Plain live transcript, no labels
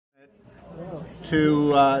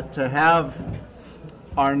to have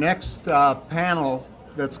our next panel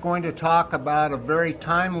that's going to talk about a very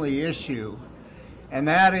timely issue, and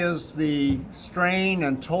that is the strain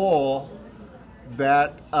and toll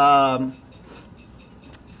that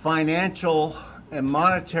financial and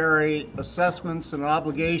monetary assessments and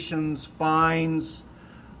obligations, fines,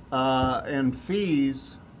 and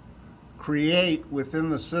fees create within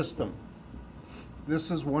the system.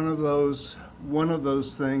 This is one of those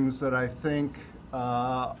things that I think,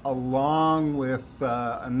 along with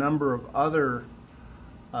a number of other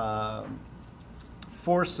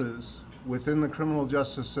forces within the criminal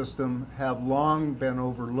justice system, have long been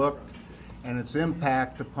overlooked, and its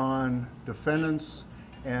impact upon defendants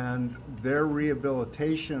and their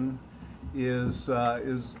rehabilitation is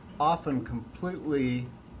often completely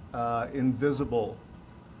invisible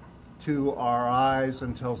to our eyes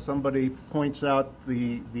until somebody points out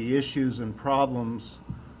the issues and problems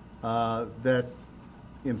that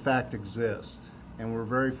in fact exist. And we're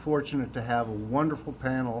very fortunate to have a wonderful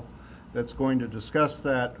panel that's going to discuss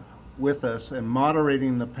that with us. And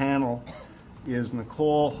moderating the panel is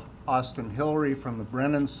Nicole Austin-Hillary from the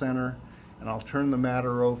Brennan Center, and I'll turn the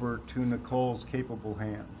matter over to Nicole's capable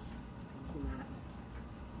hands.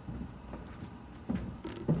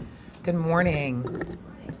 Good morning.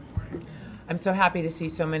 I'm so happy to see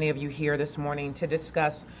so many of you here this morning to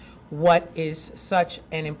discuss what is such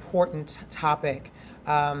an important topic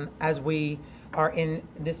as we are in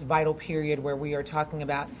this vital period where we are talking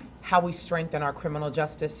about how we strengthen our criminal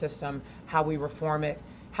justice system, how we reform it,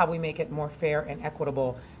 how we make it more fair and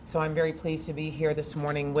equitable. So I'm very pleased to be here this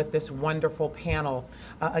morning with this wonderful panel.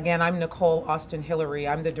 Again, I'm Nicole Austin-Hillary.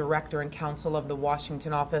 I'm the Director and Counsel of the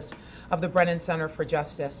Washington office of the Brennan Center for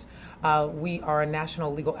Justice. We are a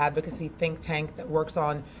national legal advocacy think tank that works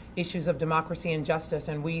on issues of democracy and justice,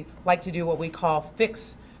 and we like to do what we call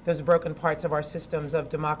fix those broken parts of our systems of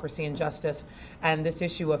democracy and justice. And this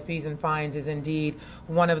issue of fees and fines is indeed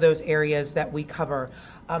one of those areas that we cover.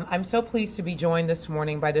 I'm so pleased to be joined this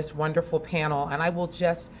morning by this wonderful panel, and I will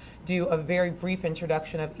just do a very brief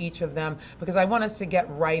introduction of each of them because I want us to get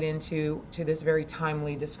right into this very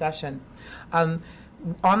timely discussion. On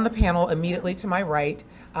the panel immediately to my right,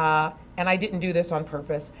 and I didn't do this on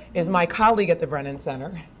purpose, is my colleague at the Brennan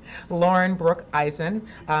Center, Lauren Brooke Eisen,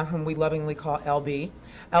 whom we lovingly call LB.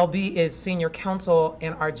 LB is senior counsel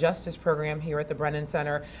in our justice program here at the Brennan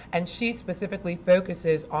Center, and she specifically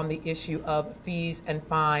focuses on the issue of fees and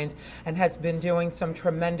fines and has been doing some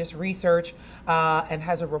tremendous research and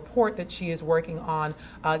has a report that she is working on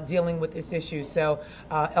dealing with this issue. So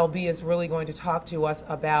LB is really going to talk to us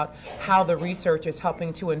about how the research is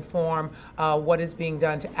helping to inform what is being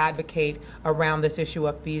done to advocate around this issue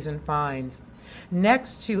of fees and fines.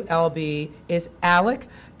 Next to LB is Alec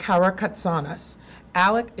Karakatsanis.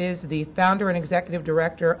 Alec is the founder and executive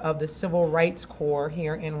director of the Civil Rights Corps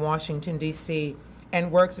here in Washington, D.C., and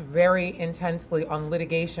works very intensely on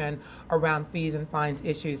litigation around fees and fines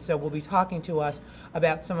issues. So we'll be talking to us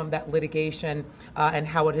about some of that litigation and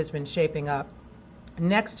how it has been shaping up.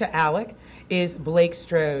 Next to Alec is Blake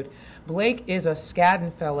Strode. Blake is a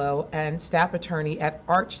Skadden Fellow and staff attorney at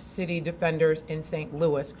Arch City Defenders in St.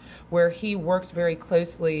 Louis, where he works very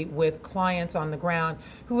closely with clients on the ground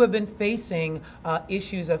who have been facing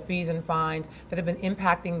issues of fees and fines that have been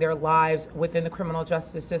impacting their lives within the criminal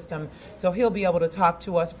justice system. So he'll be able to talk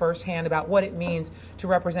to us firsthand about what it means to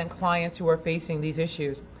represent clients who are facing these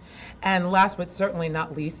issues. And last but certainly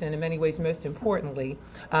not least, and in many ways most importantly,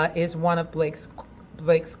 is one of Blake's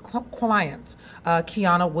clients,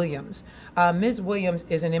 Kiana Williams. Ms. Williams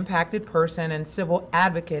is an impacted person and civil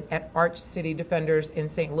advocate at Arch City Defenders in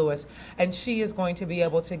St. Louis, and she is going to be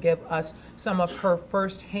able to give us some of her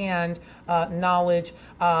firsthand knowledge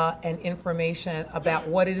and information about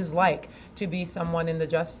what it is like to be someone in the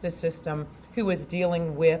justice system who is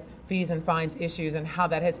dealing with fees and fines issues and how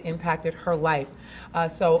that has impacted her life.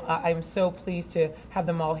 So I'm so pleased to have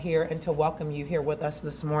them all here and to welcome you here with us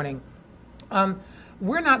this morning.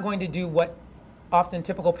 We're not going to do what often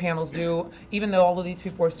typical panels do, even though all of these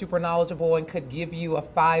people are super knowledgeable and could give you a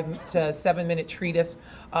 5 to 7 minute treatise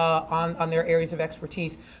on their areas of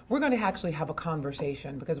expertise. We're going to actually have a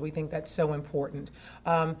conversation because we think that's so important.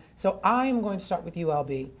 So I'm going to start with you,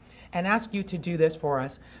 LB, and ask you to do this for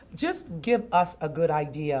us. just give us a good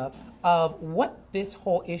idea of what this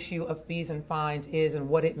whole issue of fees and fines is and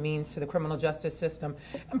what it means to the criminal justice system,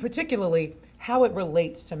 and particularly how it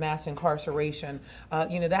relates to mass incarceration.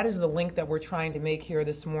 That is the link that we're trying to make here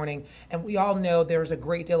this morning. And we all know there's a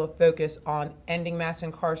great deal of focus on ending mass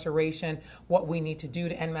incarceration, what we need to do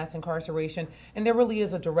to end mass incarceration. And there really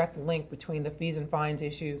is a direct link between the fees and fines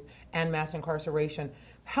issue and mass incarceration.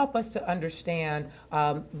 Help us to understand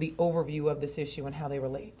the overview of this issue and how they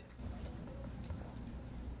relate.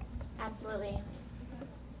 Absolutely.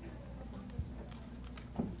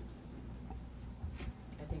 I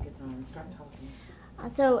think it's on. Start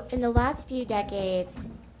talking. So in the last few decades,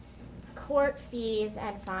 court fees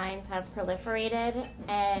and fines have proliferated,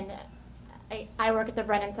 and I work at the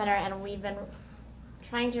Brennan Center, and we've been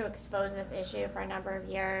trying to expose this issue for a number of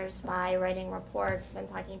years by writing reports and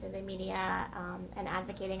talking to the media and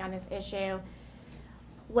advocating on this issue.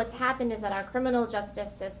 What's happened is that our criminal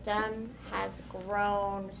justice system has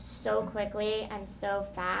grown so quickly and so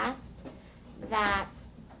fast that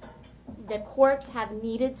the courts have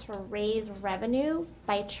needed to raise revenue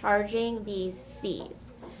by charging these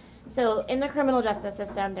fees. So in the criminal justice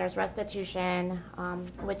system, there's restitution,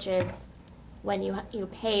 which is when you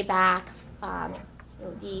pay back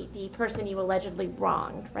the person you allegedly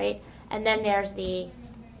wronged, right? And then there's the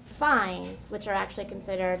fines, which are actually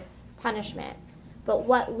considered punishment. But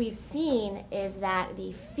what we've seen is that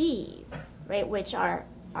the fees, right, which are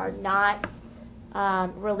not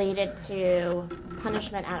related to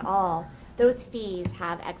punishment at all, those fees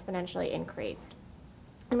have exponentially increased.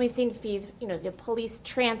 And we've seen fees, the police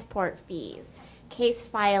transport fees, case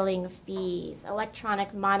filing fees,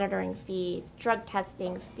 electronic monitoring fees, drug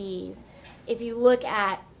testing fees. If you look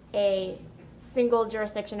at a single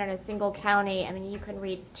jurisdiction in a single county, you can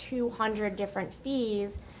read 200 different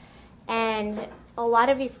fees, and a lot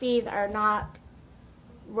of these fees are not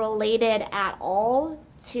related at all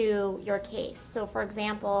to your case. So for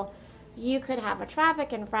example, you could have a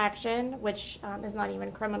traffic infraction, which is not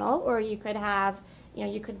even criminal, or you could have,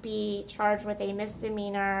 you could be charged with a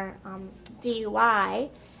misdemeanor DUI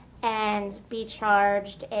and be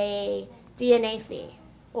charged a DNA fee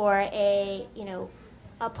or a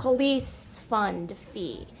police fund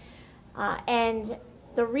fee. And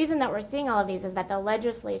the reason that we're seeing all of these is that the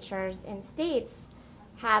legislatures in states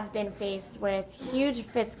have been faced with huge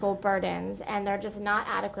fiscal burdens, and they're just not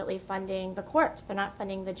adequately funding the courts. They're not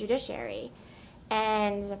funding the judiciary.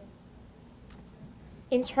 And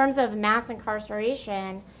in terms of mass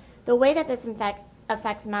incarceration, the way that this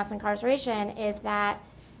affects mass incarceration is that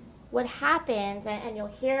what happens, and you'll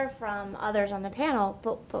hear from others on the panel,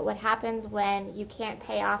 but what happens when you can't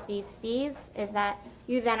pay off these fees is that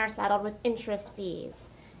you then are saddled with interest fees.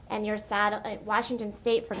 And you're saddled, Washington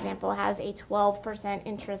State, for example, has a 12%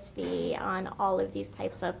 interest fee on all of these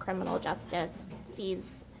types of criminal justice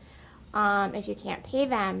fees if you can't pay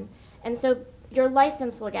them. And so your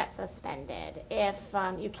license will get suspended if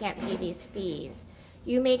you can't pay these fees.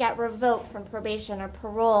 You may get revoked from probation or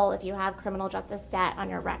parole if you have criminal justice debt on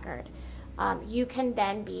your record. You can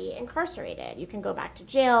then be incarcerated. You can go back to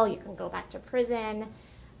jail. You can go back to prison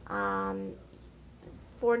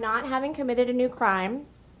for not having committed a new crime,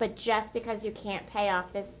 but just because you can't pay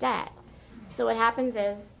off this debt. So what happens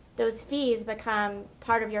is those fees become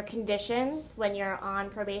part of your conditions when you're on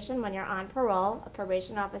probation, when you're on parole. A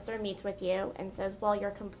probation officer meets with you and says, well, you're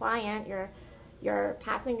compliant, you're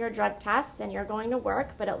passing your drug tests and you're going to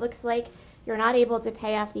work, but it looks like you're not able to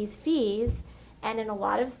pay off these fees, and in a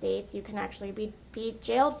lot of states you can actually be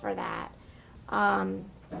jailed for that.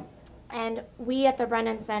 And we at the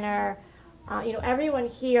Brennan Center, everyone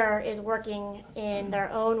here is working in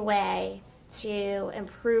their own way to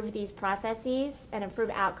improve these processes and improve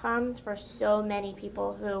outcomes for so many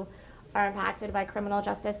people who are impacted by criminal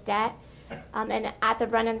justice debt. And at the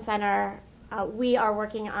Brennan Center, we are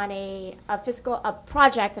working on a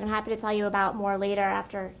project that I'm happy to tell you about more later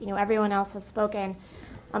after everyone else has spoken.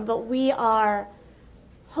 But we are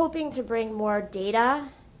hoping to bring more data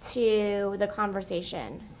to the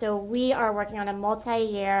conversation. So we are working on a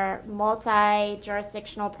multi-year,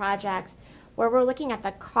 multi-jurisdictional project where we're looking at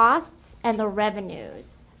the costs and the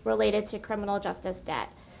revenues related to criminal justice debt.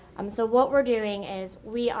 So what we're doing is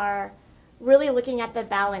we are really looking at the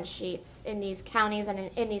balance sheets in these counties and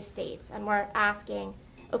in these states, and we're asking,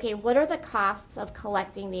 okay, what are the costs of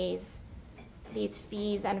collecting these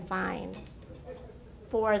fees and fines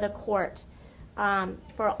for the court,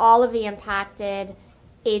 for all of the impacted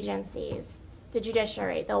agencies, the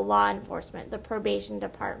judiciary, the law enforcement, the probation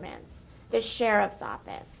departments, the sheriff's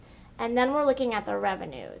office. And then we're looking at the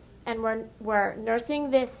revenues, and we're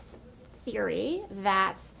nursing this theory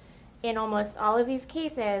that in almost all of these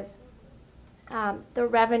cases, the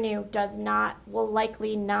revenue will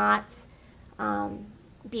likely not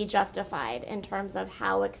be justified in terms of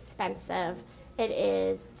how expensive it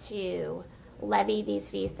is to levy these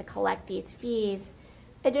fees, to collect these fees.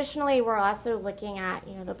 Additionally, we're also looking at,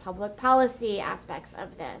 the public policy aspects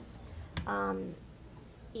of this.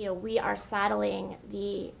 We are saddling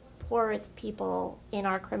the poorest people in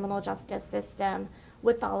our criminal justice system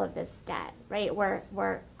with all of this debt, right?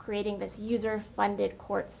 We're creating this user-funded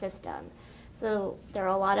court system. So there are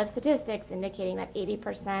a lot of statistics indicating that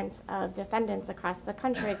 80% of defendants across the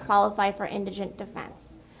country qualify for indigent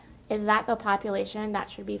defense. Is that the population that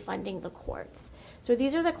should be funding the courts? So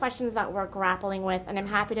these are the questions that we're grappling with, and I'm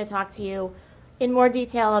happy to talk to you in more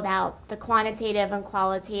detail about the quantitative and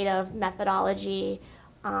qualitative methodology.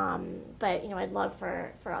 But I'd love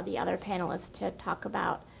for all the other panelists to talk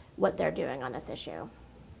about what they're doing on this issue.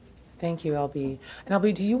 Thank you, LB. And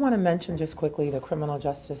LB, do you want to mention just quickly the criminal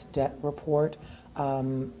justice debt report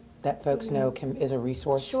that folks know is a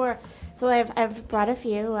resource? Sure. So I've brought a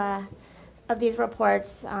few of these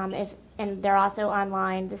reports, and they're also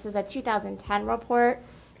online. This is a 2010 report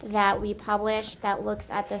that we published that looks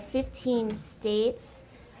at the 15 states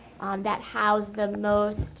that house the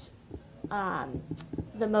most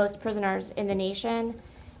prisoners in the nation,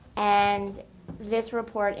 and this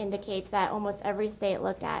report indicates that almost every state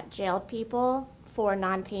looked at jailed people for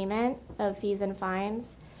non-payment of fees and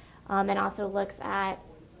fines, and also looks at,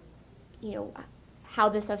 how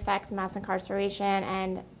this affects mass incarceration,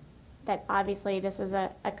 and that obviously this is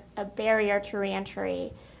a barrier to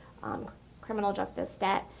reentry, criminal justice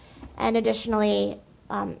debt. And additionally,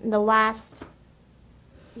 in the last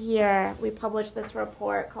year, we published this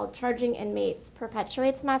report called Charging Inmates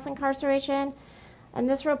Perpetuates Mass Incarceration. And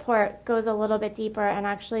this report goes a little bit deeper and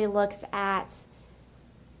actually looks at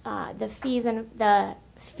the fees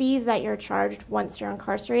that you're charged once you're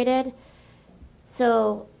incarcerated.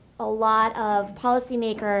 So a lot of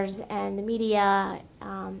policymakers and the media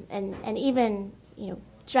and even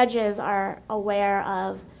judges are aware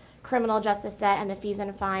of criminal justice debt and the fees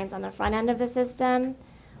and fines on the front end of the system,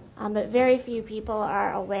 but very few people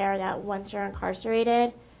are aware that once you're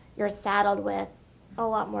incarcerated, you're saddled with a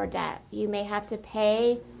lot more debt. You may have to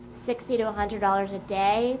pay $60 to $100 a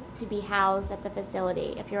day to be housed at the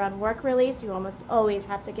facility. If you're on work release, you almost always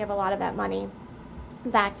have to give a lot of that money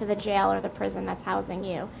back to the jail or the prison that's housing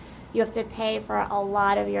you. You have to pay for a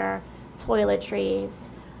lot of your toiletries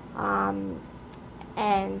and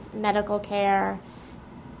medical care.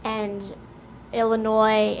 And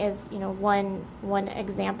Illinois is, one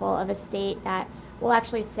example of a state that will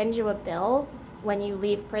actually send you a bill when you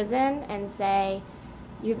leave prison and say,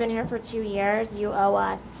 you've been here for 2 years, you owe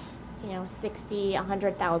us, $60,000,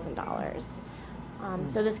 $100,000.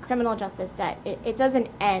 So this criminal justice debt, it doesn't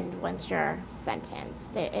end once you're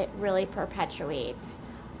sentenced. It really perpetuates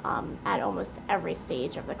at almost every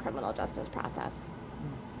stage of the criminal justice process.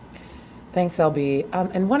 Thanks, LB.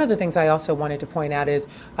 And one of the things I also wanted to point out is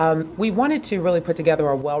we wanted to really put together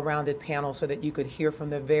a well-rounded panel so that you could hear from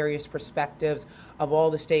the various perspectives of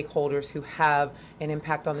all the stakeholders who have an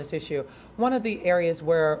impact on this issue. One of the areas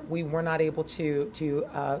where we were not able to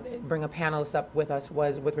bring a panelist up with us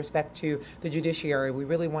was with respect to the judiciary. We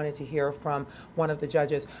really wanted to hear from one of the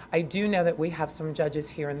judges. I do know that we have some judges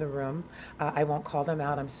here in the room. I won't call them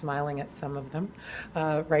out. I'm smiling at some of them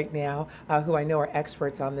right now, who I know are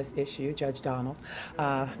experts on this issue. Judge Donald.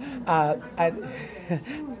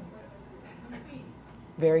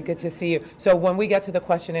 Very good to see you. So when we get to the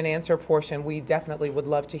question and answer portion, we definitely would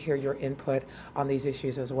love to hear your input on these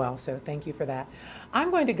issues as well. So thank you for that.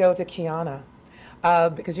 I'm going to go to Kiana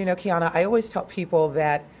because, Kiana, I always tell people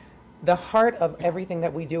that the heart of everything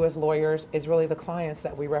that we do as lawyers is really the clients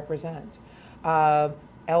that we represent.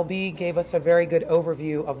 LB gave us a very good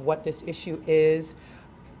overview of what this issue is,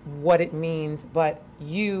 what it means, but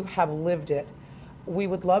you have lived it. We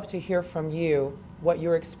would love to hear from you what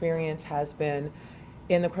your experience has been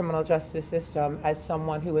in the criminal justice system as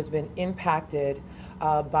someone who has been impacted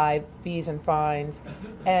by fees and fines,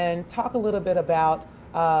 and talk a little bit about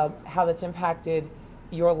how that's impacted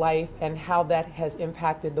your life and how that has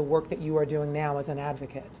impacted the work that you are doing now as an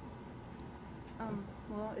advocate.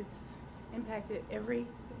 Well, it's impacted every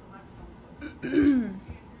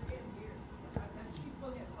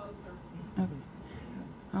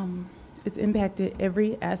it's impacted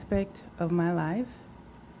every aspect of my life.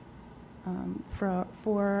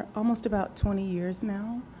 For almost about 20 years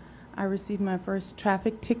now. I received my first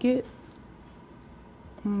traffic ticket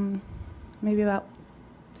maybe about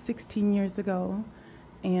 16 years ago,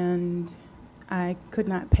 and I could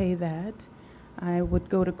not pay that. I would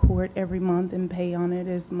go to court every month and pay on it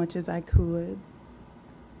as much as I could.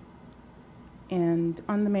 And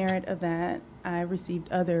on the merit of that, I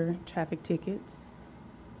received other traffic tickets.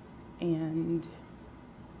 And,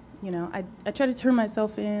 you know, I tried to turn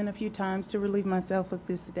myself in a few times to relieve myself of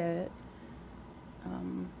this debt.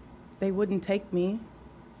 They wouldn't take me.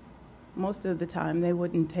 Most of the time, they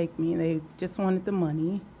wouldn't take me. They just wanted the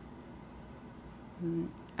money.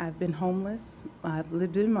 I've been homeless. I've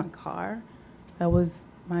lived in my car. That was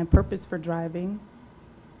my purpose for driving.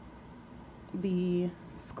 The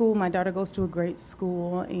school, my daughter goes to a great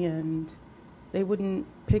school, and they wouldn't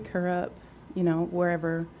pick her up, you know,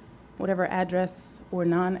 whatever address or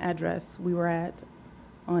non-address we were at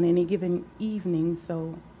on any given evening.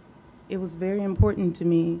 So it was very important to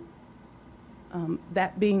me,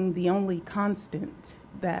 that being the only constant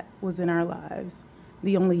that was in our lives,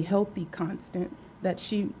 the only healthy constant, that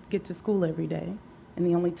she get to school every day. And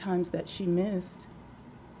the only times that she missed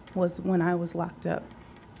was when I was locked up.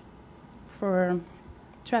 For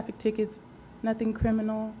traffic tickets, nothing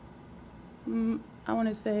criminal. I want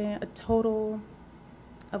to say a total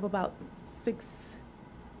of about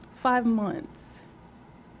 5 months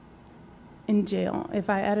in jail, if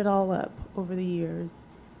I add it all up over the years.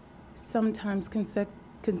 Sometimes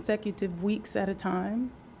consecutive weeks at a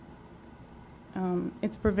time.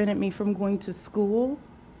 It's prevented me from going to school.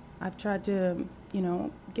 I've tried to, you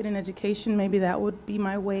know, get an education. Maybe that would be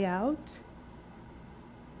my way out.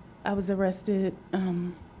 I was arrested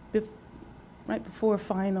right before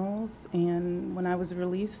finals, and when I was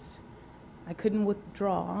released, I couldn't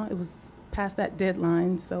withdraw. It was past that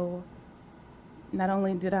deadline, so not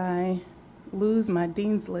only did I lose my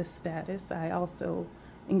Dean's List status, I also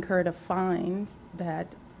incurred a fine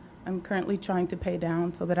that I'm currently trying to pay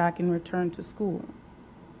down so that I can return to school.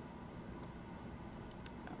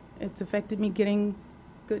 It's affected me getting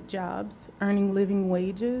good jobs, earning living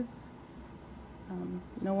wages.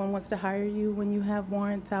 No one wants to hire you when you have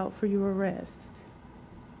warrants out for your arrest.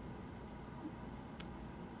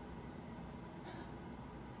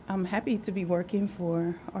 I'm happy to be working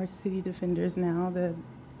for our city defenders now, the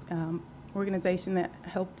organization that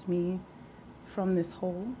helped me from this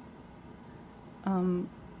hole. And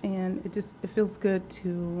it feels good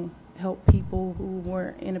to help people who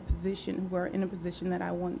are in a position that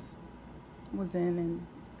I once was in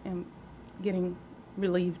and getting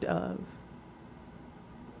relieved of.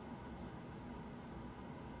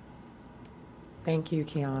 Thank you,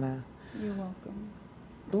 Kiana. You're welcome.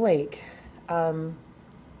 Blake,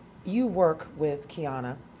 you work with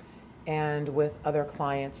Kiana and with other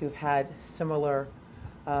clients who've had similar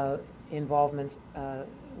involvement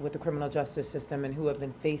with the criminal justice system and who have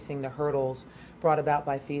been facing the hurdles brought about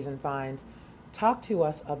by fees and fines. Talk to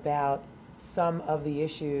us about some of the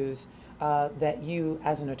issues that you,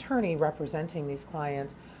 as an attorney representing these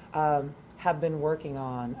clients, have been working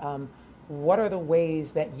on. What are the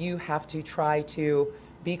ways that you have to try to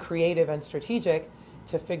be creative and strategic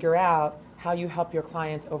to figure out how you help your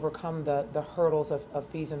clients overcome the hurdles of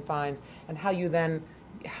fees and fines, and how you then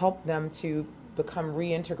help them to become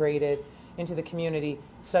reintegrated into the community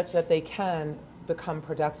such that they can become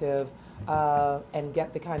productive and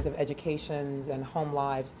get the kinds of educations and home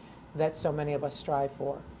lives that so many of us strive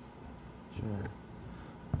for? Sure.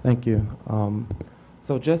 Thank you.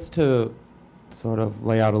 So just to sort of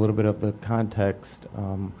lay out a little bit of the context,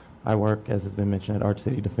 I work, as has been mentioned, at Arch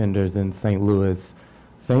City Defenders in St. Louis.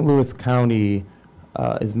 St. Louis County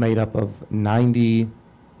is made up of 90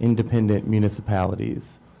 independent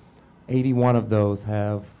municipalities. 81 of those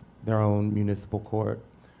have their own municipal court.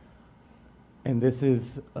 And this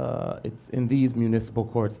is, it's in these municipal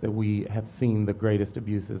courts that we have seen the greatest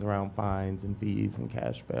abuses around fines and fees and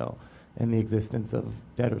cash bail, and the existence of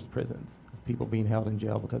debtors' prisons, of people being held in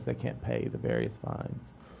jail because they can't pay the various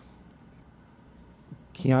fines.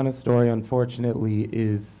 Kiana's story, unfortunately,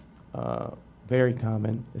 is very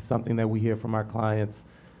common. It's something that we hear from our clients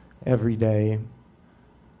every day.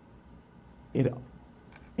 It,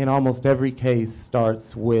 in almost every case,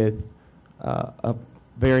 starts with a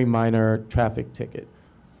very minor traffic ticket.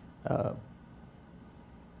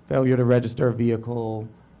 Failure to register a vehicle,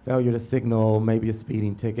 failure to signal, maybe a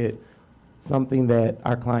speeding ticket, something that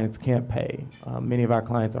our clients can't pay. Many of our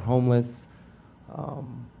clients are homeless.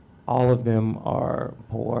 All of them are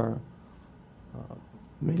poor,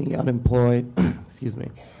 many unemployed, excuse me.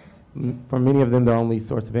 For many of them, their only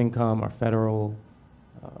source of income are federal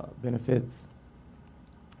benefits.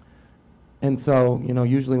 And so, you know,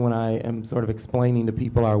 usually when I am sort of explaining to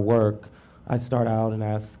people our work, I start out and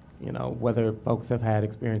ask, you know, whether folks have had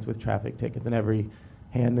experience with traffic tickets, and every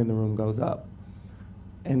hand in the room goes up.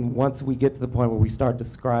 And once we get to the point where we start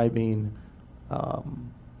describing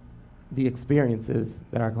the experiences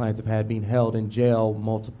that our clients have had being held in jail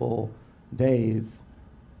multiple days,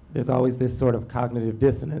 there's always this sort of cognitive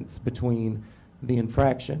dissonance between the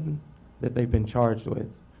infraction that they've been charged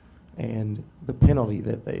with and the penalty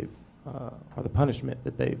that they've, or the punishment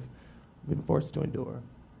that they've been forced to endure.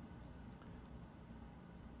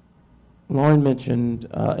 Lauren mentioned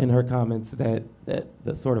in her comments that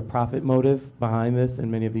the sort of profit motive behind this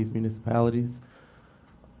in many of these municipalities.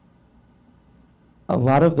 A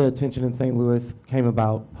lot of the attention in St. Louis came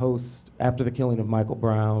about after the killing of Michael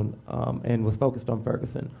Brown and was focused on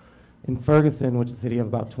Ferguson. In Ferguson, which is a city of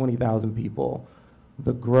about 20,000 people,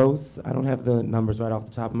 the gross, I don't have the numbers right off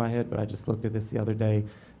the top of my head, but I just looked at this the other day,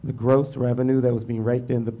 the gross revenue that was being raked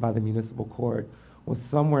in by the municipal court was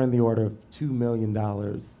somewhere in the order of $2 million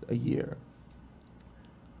a year,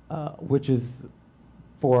 which is,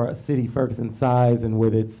 for a city Ferguson size and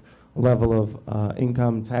with its level of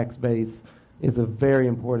income tax base, is a very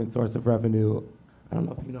important source of revenue. I don't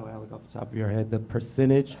know if you know, Alec, off the top of your head, the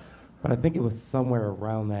percentage, but I think it was somewhere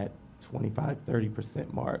around that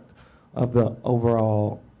 25–30% mark of the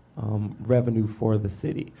overall revenue for the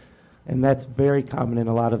city. And that's very common in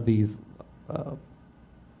a lot of these,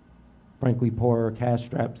 frankly, poorer,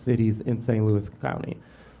 cash-strapped cities in St. Louis County.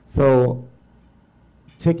 So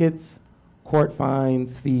tickets, court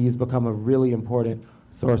fines, fees become a really important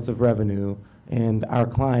source of revenue, and our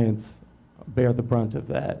clients bear the brunt of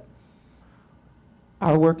that.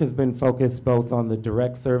 Our work has been focused both on the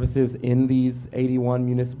direct services in these 81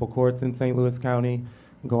 municipal courts in St. Louis County,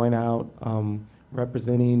 going out,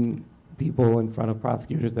 representing people in front of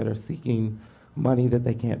prosecutors that are seeking money that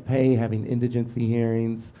they can't pay, having indigency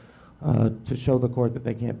hearings to show the court that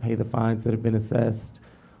they can't pay the fines that have been assessed,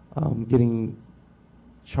 getting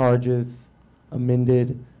charges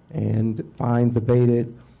amended and fines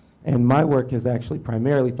abated. And my work is actually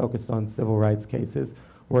primarily focused on civil rights cases,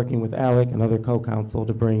 working with Alec and other co-counsel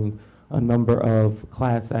to bring a number of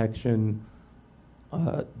class action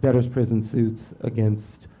debtors prison suits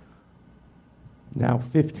against now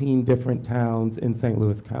 15 different towns in St.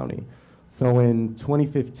 Louis County. So in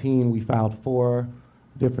 2015, we filed 4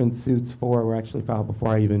 different suits. 4 were actually filed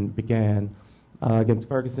before I even began, against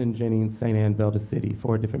Ferguson, Jennings, St. Anne, Valdez City,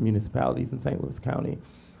 4 different municipalities in St. Louis County.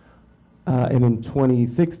 And in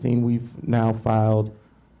 2016, we've now filed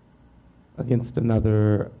against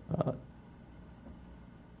another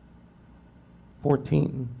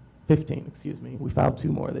 15, excuse me. We filed 2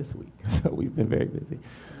 more this week, so we've been very busy.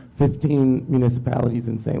 15 municipalities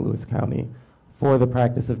in St. Louis County for the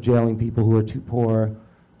practice of jailing people who are too poor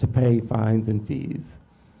to pay fines and fees.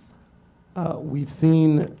 We've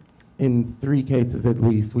seen in 3 cases at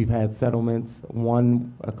least, we've had settlements,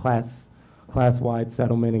 one a class-wide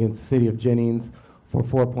settlement against the city of Jennings for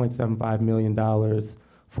 $4.75 million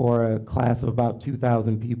for a class of about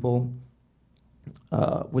 2,000 people,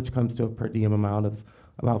 which comes to a per diem amount of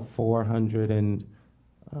about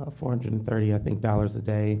 $430, I think, dollars a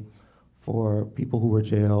day for people who were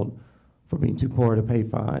jailed for being too poor to pay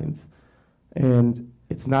fines. And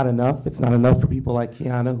it's not enough. It's not enough for people like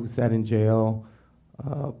Kiana, who sat in jail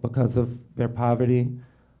because of their poverty,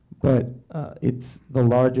 but it's the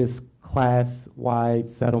largest class-wide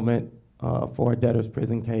settlement for a debtor's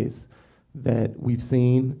prison case that we've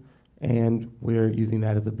seen, and we're using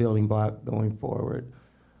that as a building block going forward.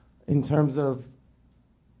 In terms of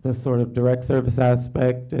the sort of direct service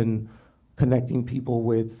aspect and connecting people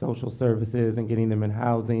with social services and getting them in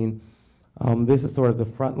housing, this is sort of the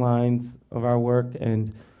front lines of our work,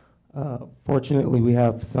 and fortunately we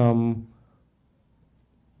have some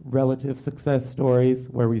relative success stories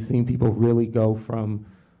where we've seen people really go from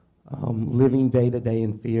living day to day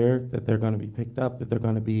in fear that they're going to be picked up, that they're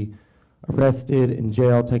going to be arrested, in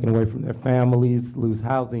jail, taken away from their families, lose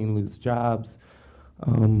housing, lose jobs,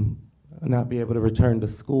 not be able to return to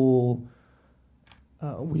school.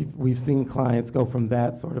 We've seen clients go from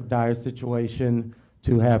that sort of dire situation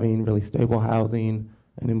to having really stable housing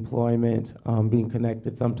and employment, being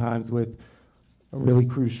connected sometimes with a really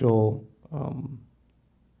crucial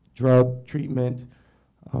drug treatment,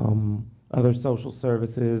 other social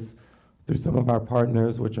services through some of our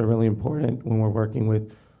partners, which are really important when we're working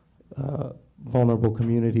with vulnerable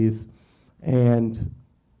communities. And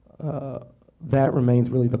that remains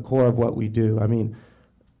really the core of what we do. I mean,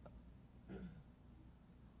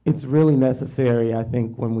 it's really necessary, I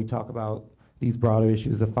think, when we talk about these broader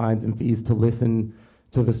issues of fines and fees, to listen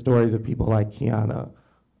to the stories of people like Kiana,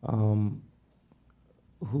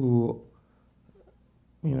 who,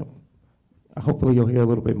 you know, hopefully you'll hear a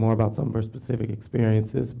little bit more about some of her specific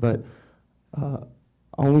experiences, but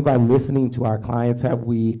only by listening to our clients have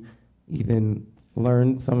we even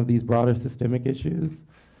learned some of these broader systemic issues.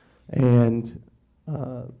 And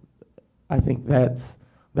I think that's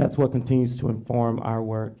what continues to inform our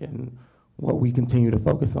work and what we continue to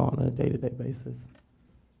focus on a day-to-day basis.